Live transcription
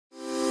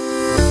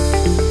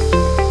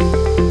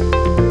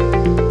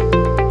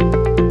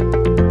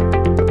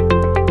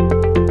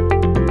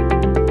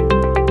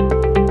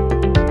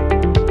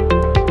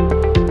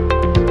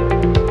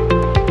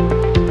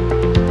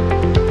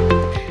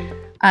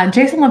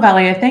Jason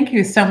LaVeglia, thank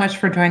you so much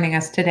for joining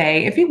us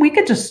today. If we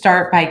could just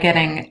start by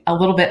getting a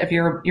little bit of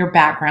your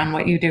background,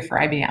 what you do for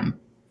IBM.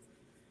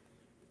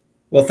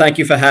 Well, thank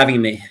you for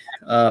having me.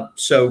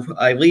 So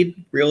I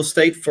lead real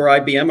estate for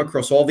IBM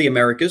across all the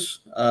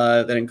Americas.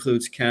 That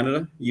includes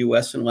Canada,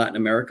 US, and Latin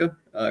America,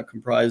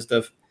 comprised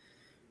of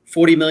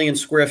 40 million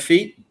square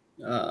feet,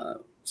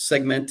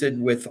 segmented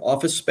with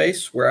office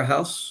space,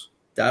 warehouse,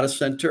 data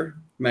center,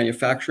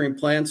 manufacturing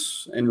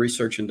plants, and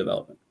research and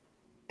development.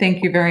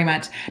 Thank you very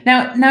much.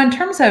 Now in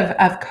terms of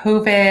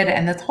COVID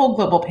and this whole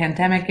global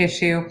pandemic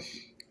issue,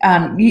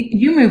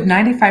 you moved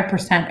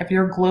 95% of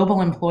your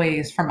global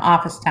employees from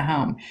office to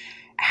home.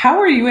 How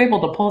were you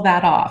able to pull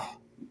that off?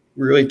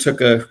 We really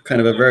took a kind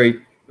of a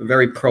very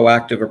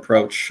proactive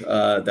approach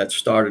that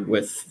started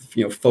with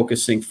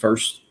focusing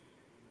first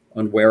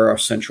on where our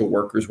central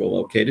workers were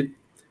located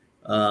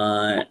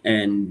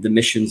and the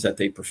missions that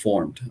they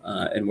performed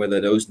and whether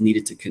those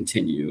needed to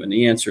continue. And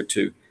the answer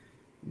to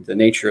the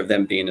nature of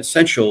them being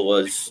essential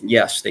was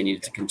yes, they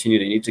needed to continue.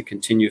 They need to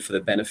continue for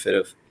the benefit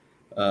of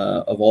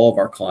all of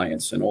our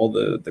clients and all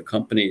the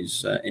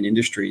companies and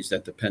industries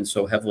that depend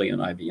so heavily on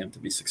IBM to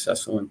be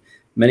successful, and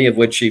many of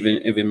which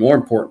even more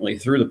importantly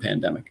through the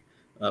pandemic,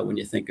 when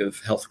you think of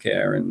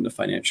healthcare and the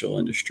financial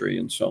industry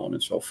and so on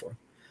and so forth.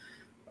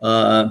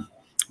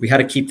 We had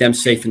to keep them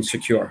safe and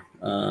secure,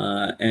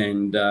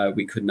 and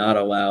we could not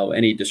allow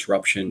any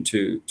disruption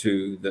to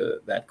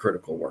that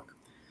critical work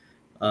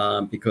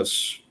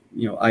because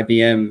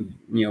IBM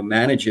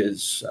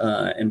manages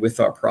and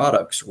with our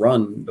products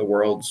run the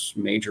world's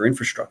major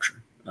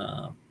infrastructure.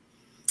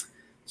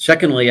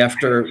 Secondly,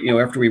 after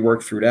we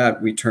worked through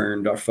that, we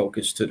turned our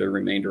focus to the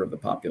remainder of the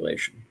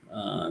population,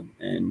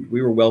 and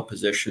we were well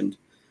positioned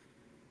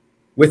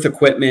with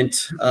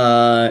equipment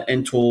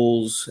and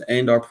tools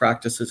and our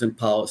practices and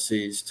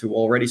policies to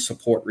already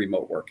support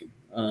remote working.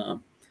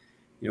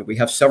 We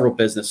have several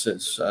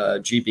businesses.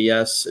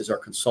 GBS is our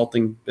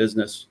consulting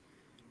business.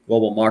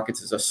 Global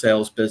Markets is a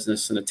sales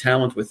business, and the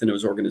talent within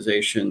those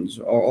organizations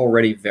are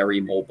already very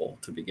mobile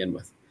to begin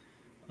with.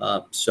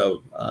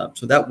 So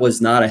that was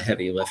not a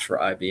heavy lift for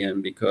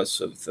IBM because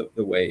of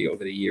the way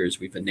over the years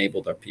we've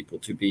enabled our people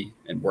to be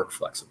and work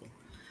flexible.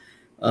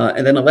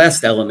 And then the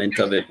last element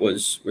of it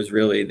was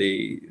really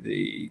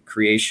the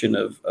creation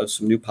of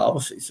some new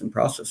policies and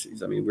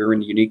processes. I mean, we're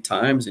in unique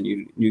times, and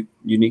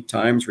unique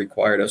times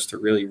required us to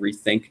really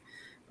rethink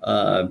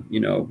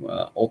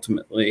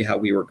ultimately how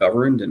we were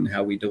governed and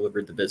how we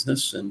delivered the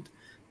business, and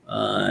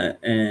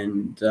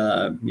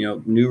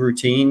new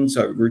routines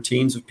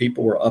of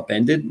people were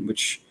upended,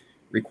 which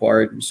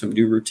required some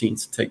new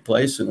routines to take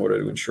place in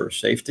order to ensure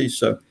safety.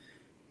 So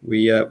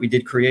we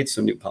did create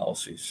some new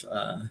policies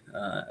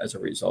as a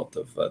result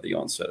of the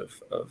onset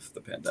of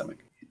the pandemic.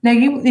 Now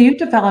you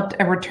developed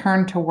a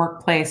return to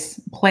workplace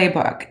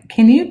playbook.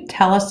 Can you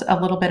tell us a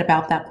little bit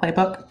about that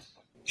playbook?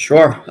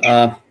 Sure.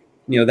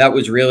 That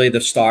was really the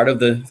start of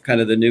the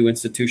kind of the new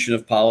institution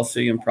of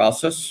policy and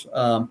process.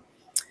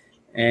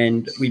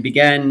 And we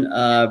began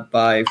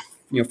by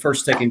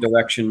first taking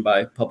direction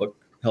by public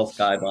health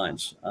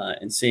guidelines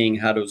and seeing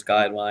how those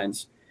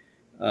guidelines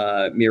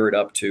mirrored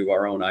up to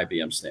our own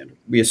IBM standard.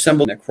 We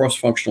assembled a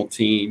cross-functional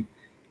team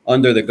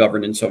under the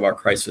governance of our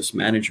crisis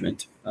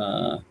management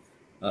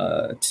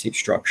team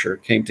structure,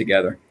 came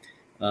together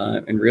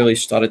and really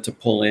started to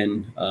pull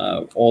in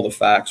all the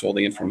facts, all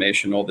the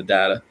information, all the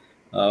data,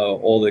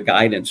 all the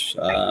guidance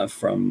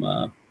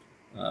from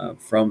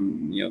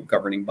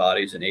governing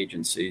bodies and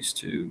agencies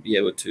to be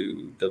able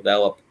to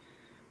develop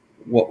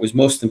what was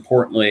most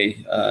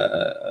importantly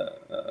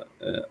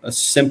a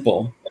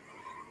simple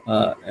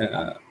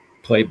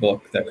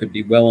playbook that could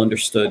be well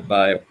understood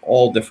by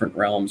all different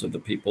realms of the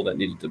people that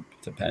needed to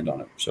depend on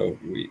it. So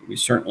we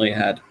certainly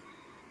had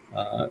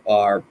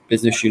our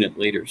business unit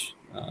leaders,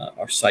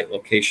 our site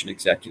location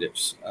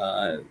executives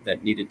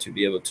that needed to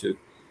be able to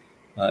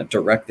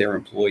direct their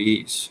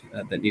employees,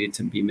 that needed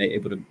to be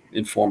able to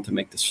inform to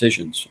make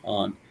decisions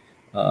on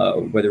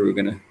whether we're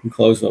going to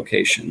close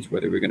locations,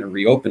 whether we're going to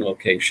reopen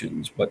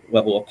locations, what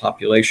level of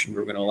population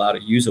we're going to allow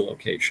to use a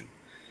location.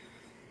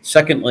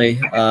 Secondly,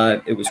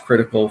 it was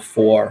critical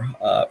for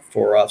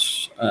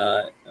us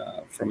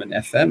from an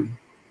FM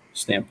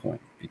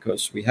standpoint,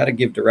 because we had to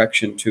give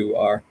direction to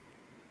our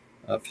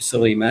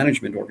facility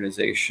management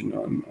organization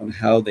on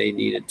how they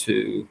needed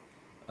to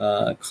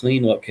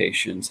clean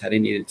locations, how they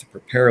needed to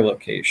prepare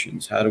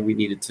locations, how we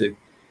needed to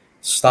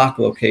stock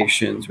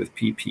locations with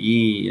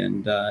PPE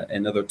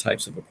and other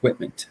types of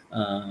equipment,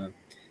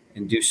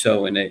 and do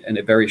so in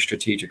a very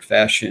strategic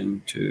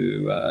fashion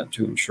to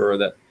ensure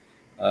that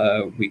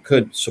we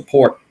could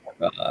support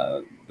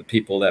the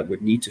people that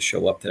would need to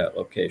show up to that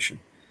location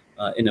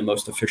in the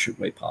most efficient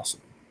way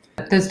possible.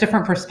 Those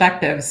different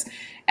perspectives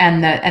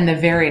and the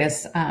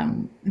various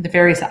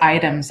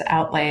items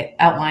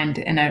outlined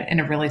in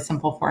a really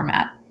simple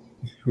format.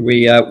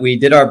 We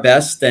did our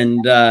best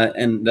and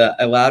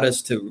allowed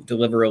us to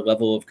deliver a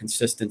level of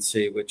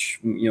consistency, which,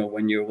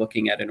 when you're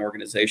looking at an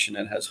organization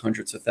that has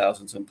hundreds of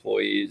thousands of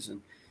employees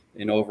and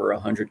in over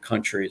 100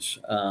 countries,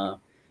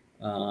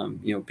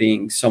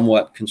 Being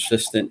somewhat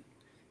consistent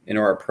in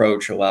our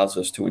approach allows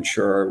us to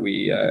ensure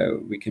we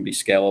can be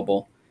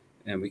scalable,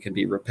 and we can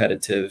be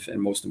repetitive,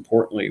 and most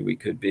importantly, we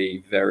could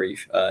be very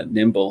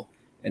nimble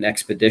and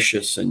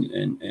expeditious,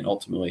 and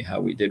ultimately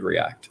how we did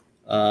react.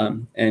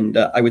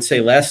 I would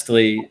say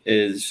lastly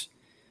is,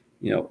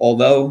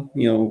 although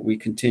we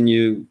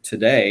continue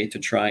today to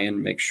try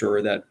and make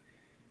sure that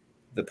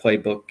the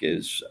playbook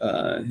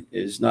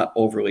is not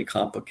overly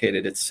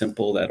complicated, it's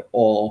simple, that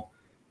all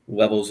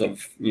levels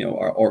of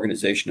our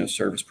organization of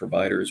service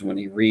providers, when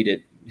they read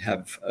it,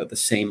 have the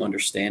same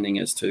understanding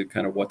as to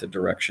kind of what the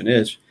direction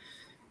is.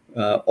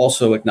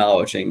 Also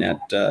acknowledging that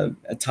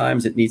at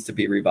times it needs to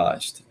be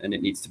revised and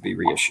it needs to be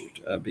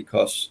reissued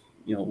because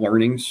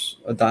learnings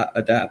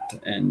adapt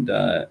and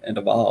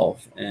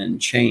evolve and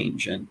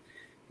change, and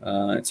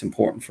it's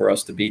important for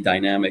us to be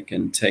dynamic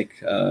and take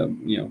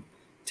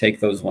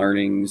those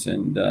learnings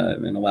and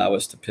allow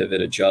us to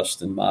pivot,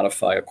 adjust, and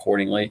modify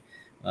accordingly,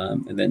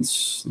 and then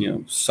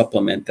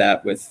supplement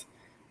that with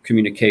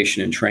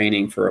communication and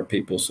training for our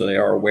people so they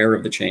are aware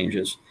of the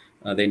changes.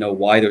 They know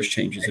why those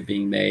changes are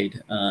being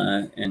made,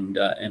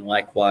 and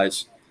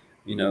likewise,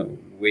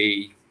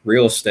 we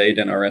real estate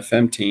and our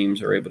FM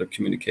teams are able to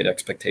communicate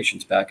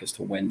expectations back as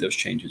to when those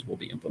changes will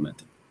be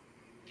implemented.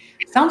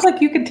 Sounds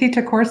like you could teach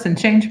a course in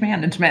change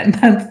management.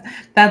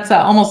 That's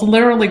almost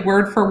literally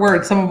word for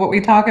word some of what we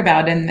talk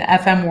about in the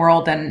FM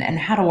world, and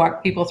how to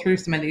walk people through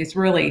some of these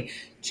really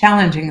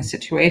challenging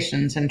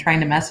situations and trying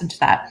to message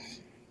that.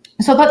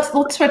 So let's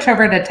switch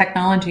over to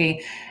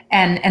technology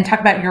and talk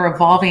about your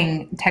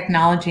evolving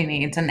technology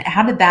needs, and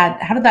how did that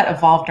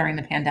evolve during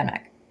the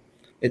pandemic?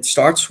 It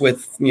starts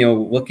with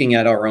looking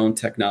at our own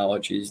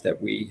technologies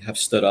that we have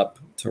stood up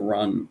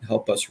to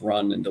help us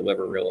run and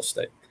deliver real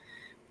estate.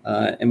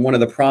 And one of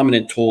the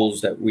prominent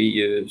tools that we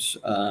use,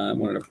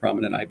 one of the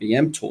prominent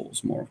IBM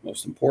tools,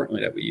 most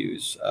importantly, that we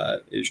use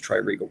is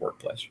TriRiga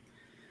Workplace.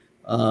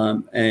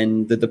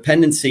 And the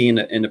dependency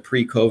in the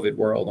pre-COVID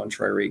world on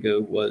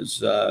TriRiga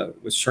was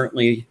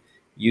certainly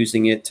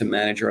using it to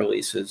manage our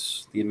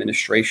leases, the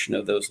administration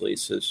of those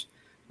leases,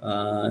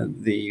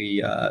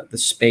 the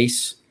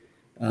space,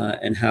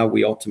 and how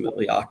we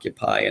ultimately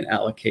occupy and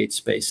allocate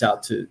space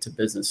out to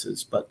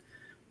businesses. But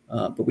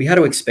we had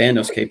to expand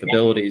those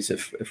capabilities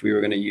if we were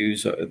going to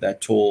use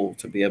that tool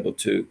to be able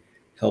to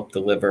help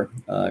deliver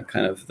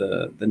kind of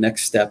the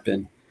next step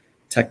in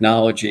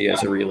technology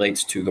as it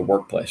relates to the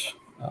workplace.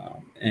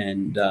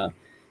 And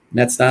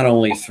that's not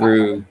only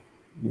through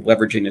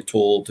leveraging the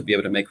tool to be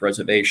able to make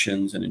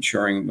reservations and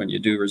ensuring when you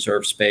do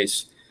reserve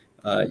space,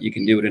 you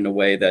can do it in a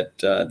way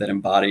that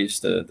embodies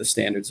the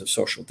standards of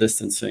social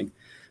distancing,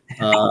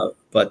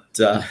 but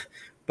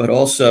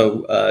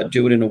also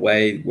do it in a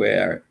way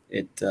where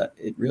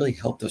it really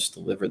helped us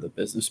deliver the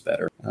business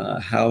better.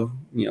 How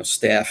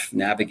staff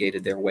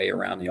navigated their way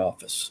around the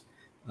office,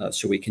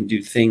 so we can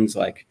do things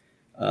like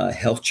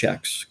health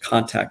checks,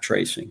 contact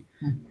tracing,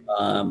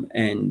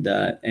 and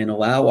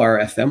allow our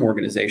FM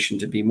organization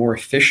to be more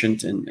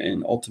efficient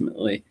and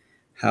ultimately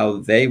how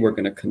they were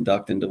going to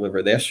conduct and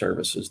deliver their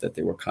services that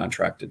they were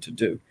contracted to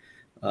do.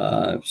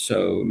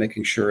 So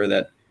making sure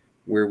that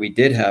where we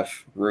did have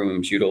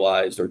rooms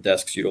utilized or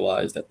desks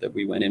utilized, that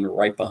we went in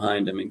right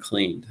behind them and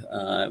cleaned.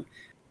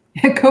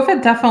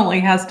 COVID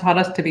definitely has taught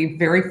us to be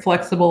very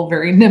flexible,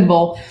 very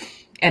nimble,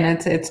 and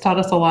it's taught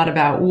us a lot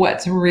about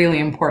what's really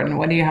important.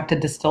 What do you have to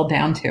distill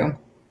down to?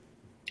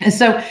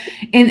 So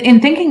in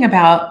thinking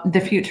about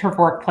the future of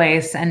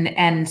workplace,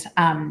 and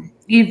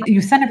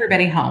you sent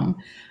everybody home.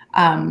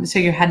 So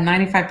you had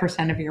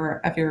 95%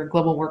 of your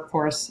global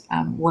workforce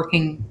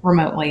working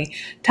remotely.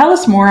 Tell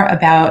us more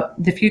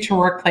about the future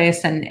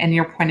workplace and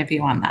your point of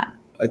view on that.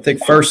 I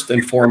think first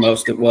and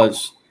foremost, it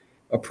was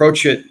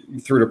approach it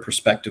through the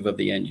perspective of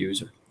the end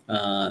user.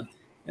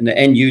 And the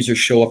end users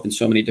show up in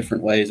so many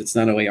different ways. It's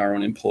not only our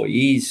own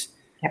employees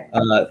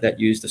that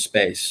use the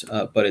space,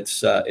 but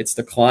it's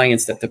the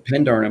clients that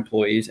depend on our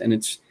employees, and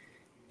it's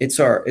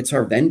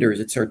our vendors,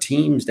 it's our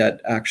teams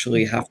that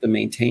actually have to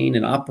maintain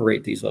and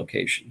operate these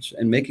locations,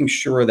 and making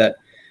sure that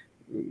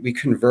we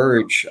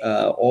converge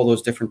all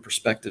those different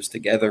perspectives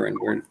together, and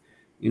we're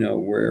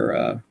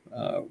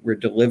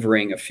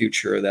delivering a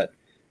future that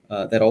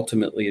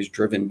ultimately is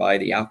driven by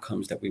the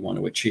outcomes that we want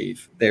to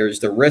achieve. There's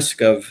the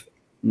risk of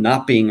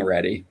not being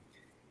ready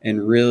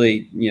and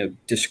really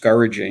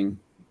discouraging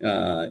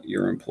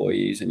your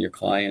employees and your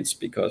clients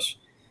because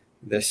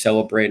they're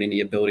celebrating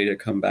the ability to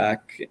come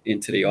back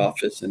into the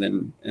office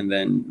and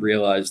then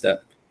realize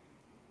that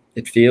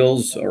it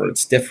feels or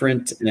it's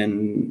different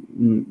and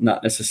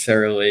not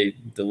necessarily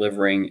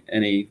delivering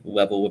any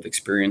level of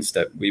experience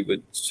that we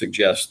would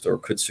suggest or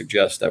could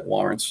suggest that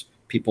warrants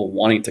people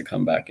wanting to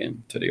come back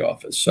into the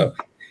office. So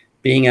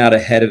being out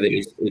ahead of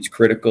it is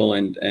critical,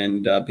 and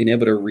being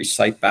able to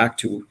recite back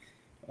to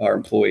our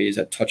employees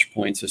at touch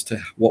points as to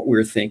what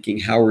we're thinking,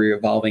 how we're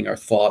evolving our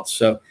thoughts.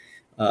 So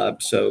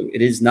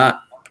it is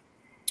not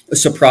a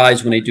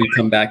surprise when they do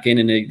come back in,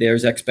 and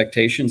there's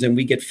expectations, and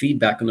we get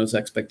feedback on those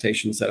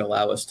expectations that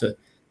allow us to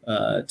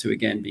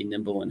again be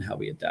nimble in how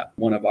we adapt.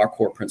 One of our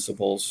core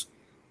principles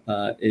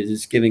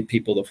is giving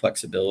people the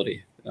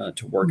flexibility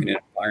to work in an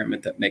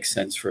environment that makes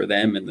sense for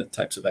them and the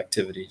types of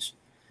activities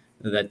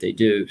that they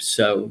do.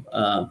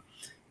 So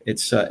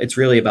it's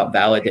really about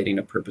validating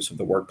the purpose of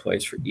the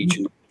workplace for each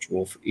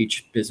individual, for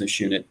each business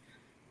unit,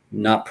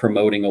 not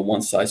promoting a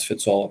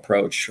one-size-fits-all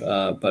approach,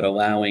 but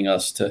allowing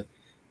us to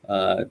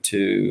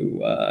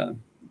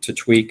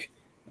tweak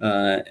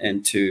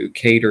and to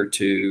cater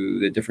to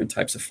the different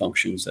types of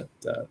functions that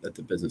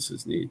the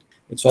businesses need.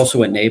 It's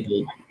also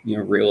enabled,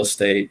 real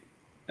estate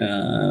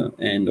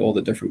and all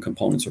the different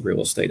components of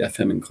real estate,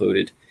 FM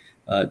included,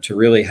 to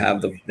really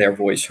have their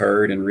voice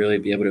heard and really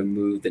be able to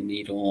move the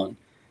needle on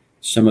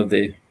some of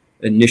the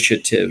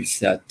initiatives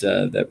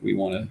that we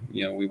want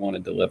to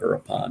deliver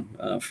upon.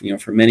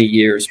 For many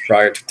years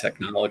prior to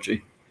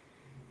technology,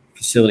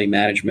 facility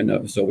management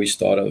was always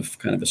thought of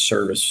kind of a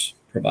service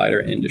provider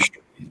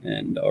industry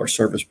or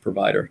service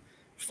provider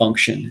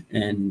function,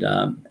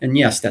 and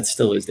yes, that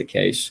still is the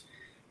case.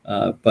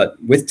 But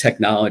with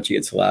technology,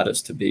 it's allowed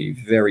us to be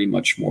very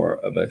much more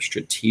of a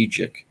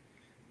strategic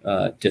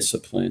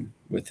discipline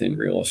within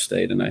real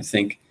estate, and I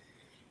think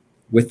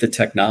with the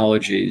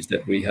technologies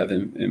that we have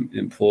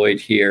employed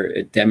here,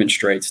 it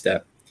demonstrates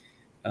that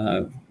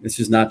this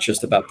is not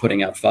just about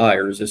putting out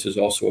fires. This is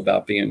also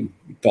about being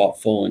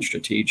thoughtful and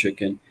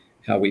strategic in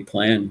how we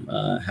plan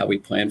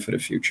for the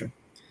future.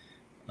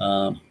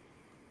 I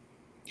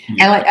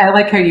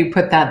like how you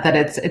put that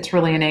it's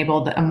really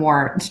enabled a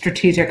more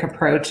strategic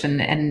approach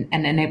and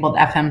enabled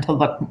FM to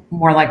look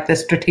more like the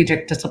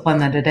strategic discipline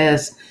that it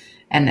is,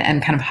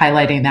 and kind of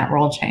highlighting that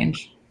role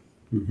change.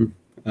 Mm-hmm.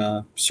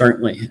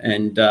 Certainly,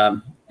 and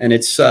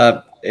it's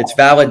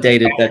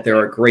validated that there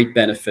are great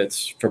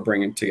benefits for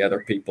bringing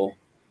together people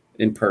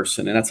in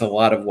person, and that's a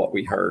lot of what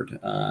we heard.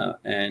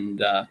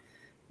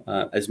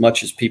 As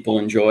much as people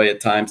enjoy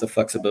at times the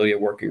flexibility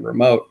of working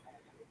remote,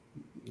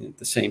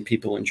 the same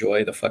people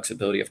enjoy the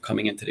flexibility of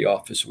coming into the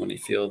office when they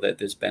feel that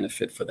there's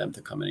benefit for them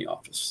to come in the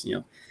office.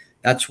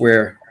 That's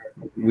where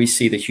we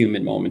see the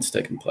human moments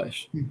taking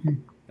place. Mm-hmm.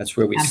 That's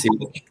where we see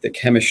the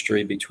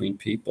chemistry between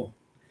people.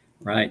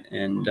 Right.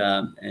 And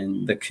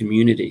the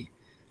community,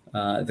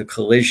 the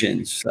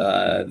collisions,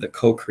 the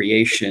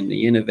co-creation,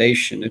 the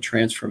innovation, the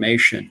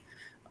transformation,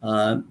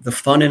 the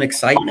fun and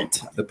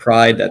excitement, the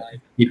pride that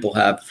people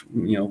have,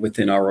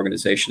 within our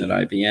organization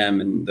at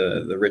IBM, and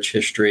the rich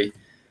history,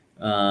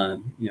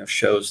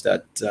 shows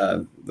that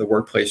the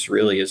workplace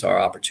really is our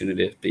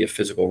opportunity to be a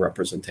physical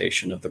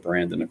representation of the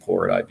brand and the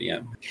core at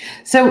IBM.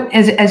 So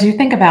as you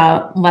think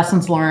about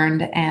lessons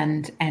learned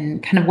and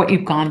kind of what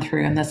you've gone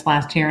through in this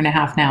last year and a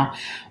half now,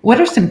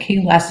 what are some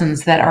key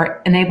lessons that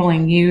are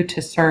enabling you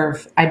to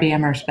serve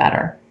IBMers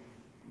better?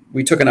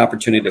 We took an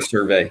opportunity to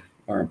survey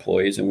our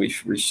employees, and we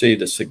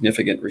received a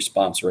significant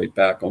response rate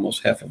back.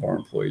 Almost half of our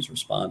employees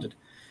responded.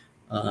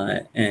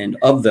 And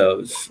of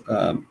those,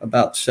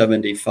 about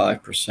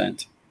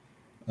 75%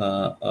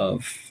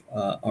 of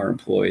our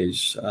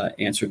employees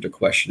answered the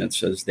question that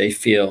says they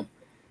feel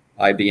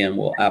IBM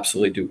will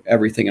absolutely do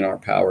everything in our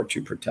power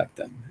to protect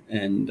them.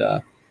 And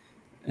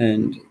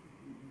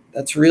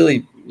that's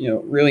really,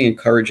 really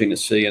encouraging to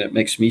see, and it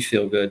makes me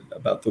feel good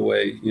about the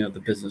way,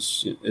 the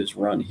business is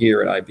run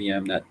here at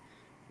IBM, that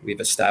we've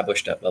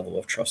established that level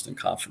of trust and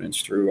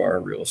confidence through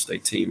our real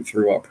estate team,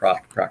 through our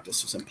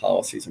practices and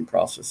policies and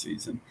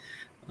processes.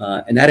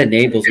 And that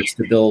enables us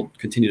to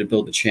continue to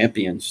build the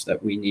champions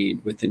that we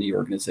need within the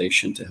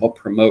organization to help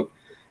promote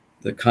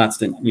the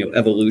constant,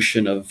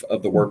 evolution of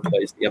the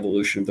workplace, the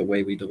evolution of the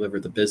way we deliver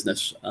the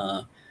business,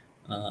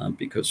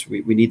 because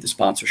we need the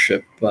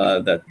sponsorship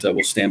that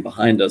will stand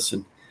behind us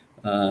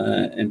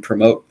and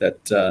promote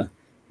that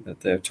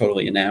they're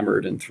totally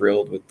enamored and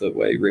thrilled with the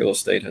way real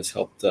estate has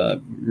helped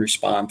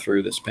respond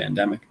through this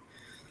pandemic.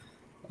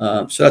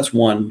 So that's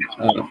one.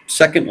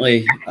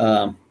 Secondly,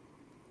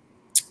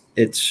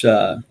 it's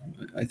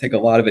I think a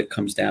lot of it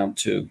comes down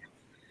to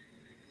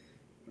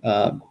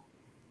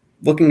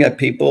looking at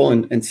people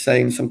and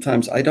saying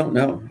sometimes, I don't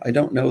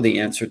know the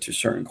answer to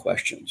certain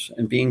questions,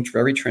 and being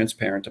very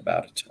transparent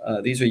about it.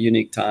 These are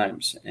unique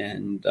times,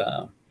 and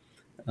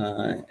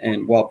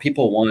while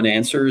people want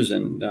answers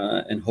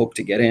and hope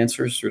to get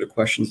answers through the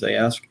questions they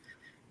ask,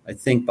 I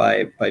think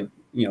by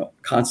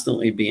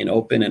constantly being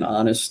open and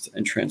honest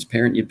and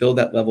transparent, you build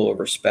that level of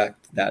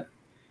respect that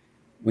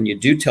when you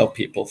do tell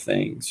people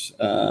things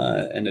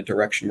and the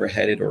direction we're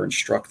headed, or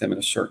instruct them in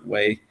a certain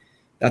way,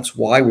 that's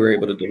why we're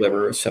able to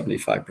deliver a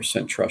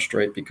 75% trust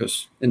rate,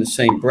 because in the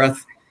same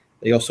breath,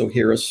 they also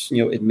hear us,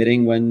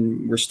 admitting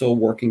when we're still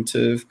working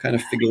to kind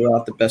of figure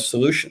out the best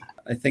solution.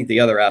 I think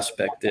the other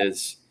aspect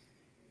is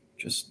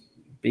just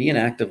be an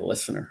active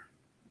listener.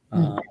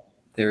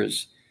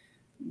 There's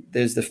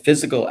the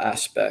physical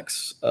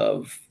aspects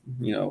of,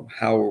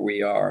 how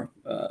we are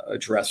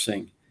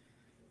addressing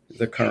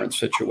the current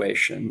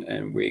situation,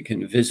 and we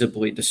can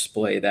visibly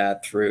display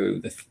that through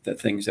the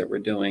things that we're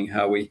doing,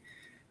 how we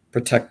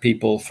protect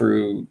people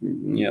through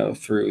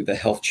the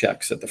health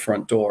checks at the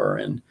front door,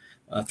 and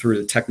through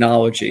the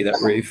technology that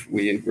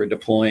we're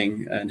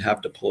deploying and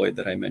have deployed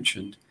that I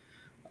mentioned.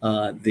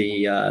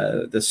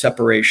 the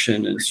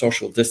separation and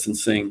social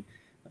distancing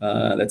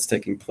that's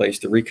taking place,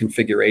 the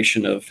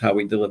reconfiguration of how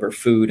we deliver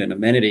food and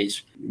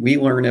amenities. We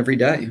learn every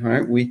day,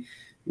 right? We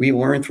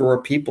learn through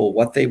our people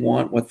what they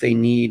want, what they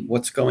need,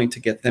 what's going to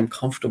get them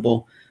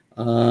comfortable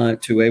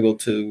to able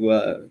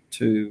to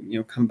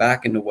come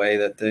back in the way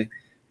that they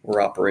were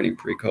operating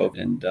pre-COVID.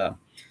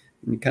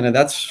 And kind of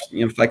that's,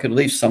 if I could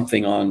leave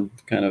something on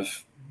kind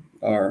of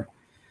our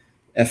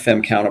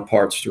FM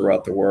counterparts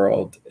throughout the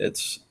world,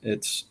 it's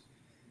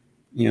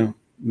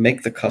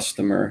make the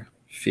customer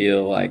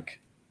feel like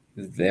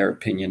their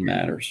opinion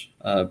matters,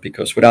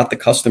 because without the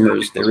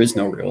customers, there is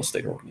no real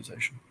estate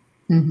organization.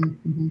 Mm-hmm,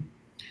 mm-hmm.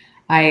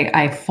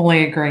 I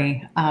fully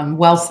agree.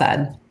 Well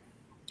said.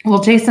 Well,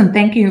 Jason,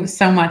 thank you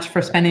so much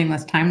for spending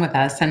this time with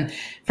us and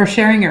for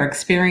sharing your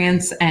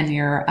experience and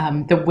your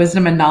the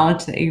wisdom and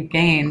knowledge that you've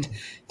gained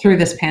through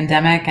this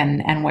pandemic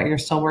and what you're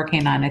still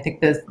working on. I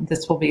think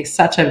this will be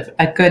such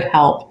a good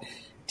help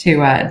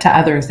to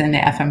others in the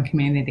FM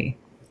community.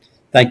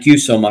 Thank you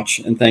so much,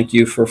 and thank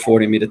you for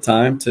affording me the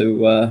time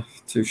to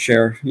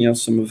share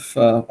some of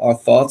our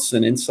thoughts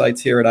and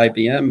insights here at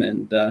IBM,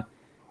 and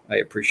I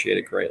appreciate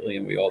it greatly,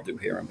 and we all do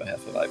here on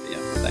behalf of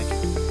IBM.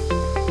 Thank you.